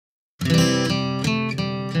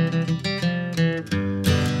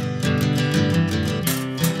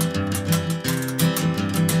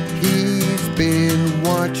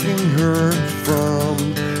watching her from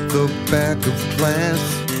the back of class.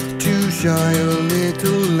 Too shy a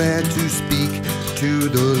little lad to speak to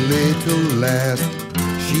the little lass.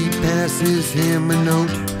 She passes him a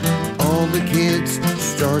note, all the kids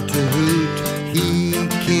start to hoot. He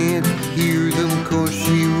can't hear them 'cause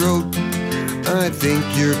she wrote, I think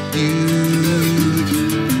you're cute.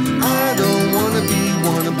 I don't wanna be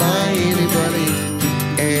wanted by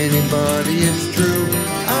anybody, it's true.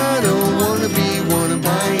 I don't wanna be wanted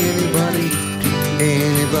by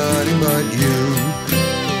anybody but you.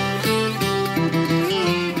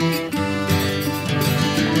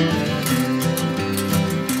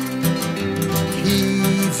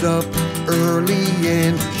 He's up early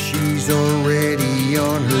and she's already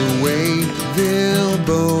on her way. They'll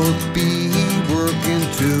both be working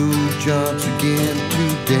 2 jobs again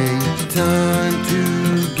today. Time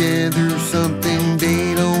together, something they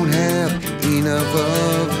don't have enough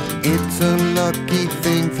of. It's a lucky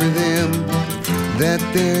thing for them that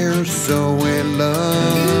they're so in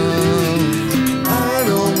love. I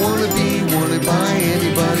don't wanna be wanted by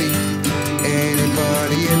anybody,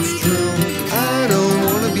 it's true. I don't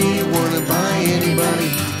wanna be wanted by anybody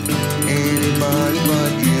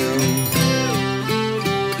but you.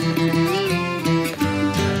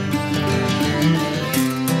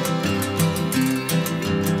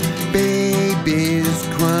 Baby's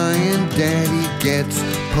crying, daddy gets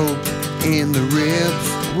poked in the ribs,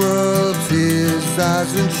 rubs his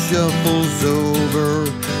eyes and shuffles over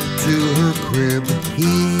to her crib.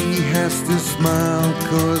 He has to smile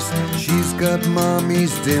 'cause she's got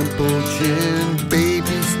mommy's dimple chin.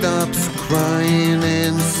 Baby stops crying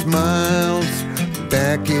and smiles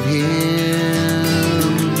back at him.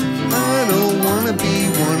 I don't wanna be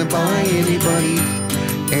wanted by anybody,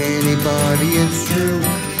 it's true.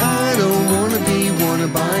 I don't wanna be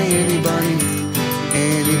wanted by anybody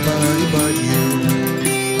but you.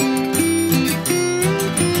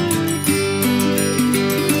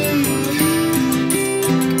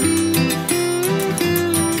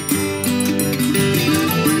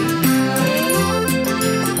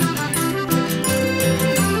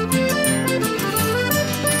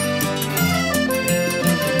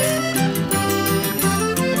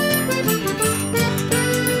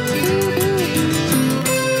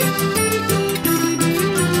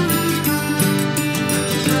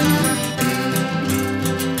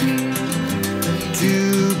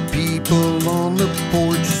 On the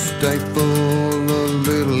porch stifle a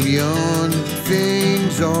little yawn.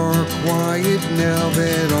 Things are quiet now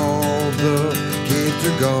that all the kids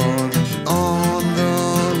are gone. On the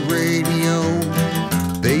radio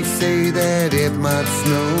they say that it might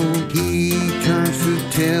snow. He turns to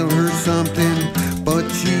tell her something, but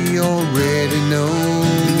she already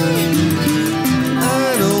knows. I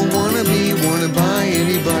don't wanna be wanted by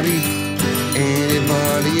anybody,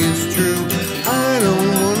 it's true. I don't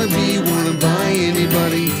wanna be wanted by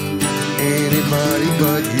anybody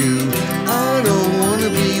but you. I don't wanna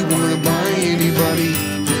be wanted by anybody,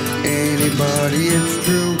 it's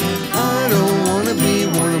true. I don't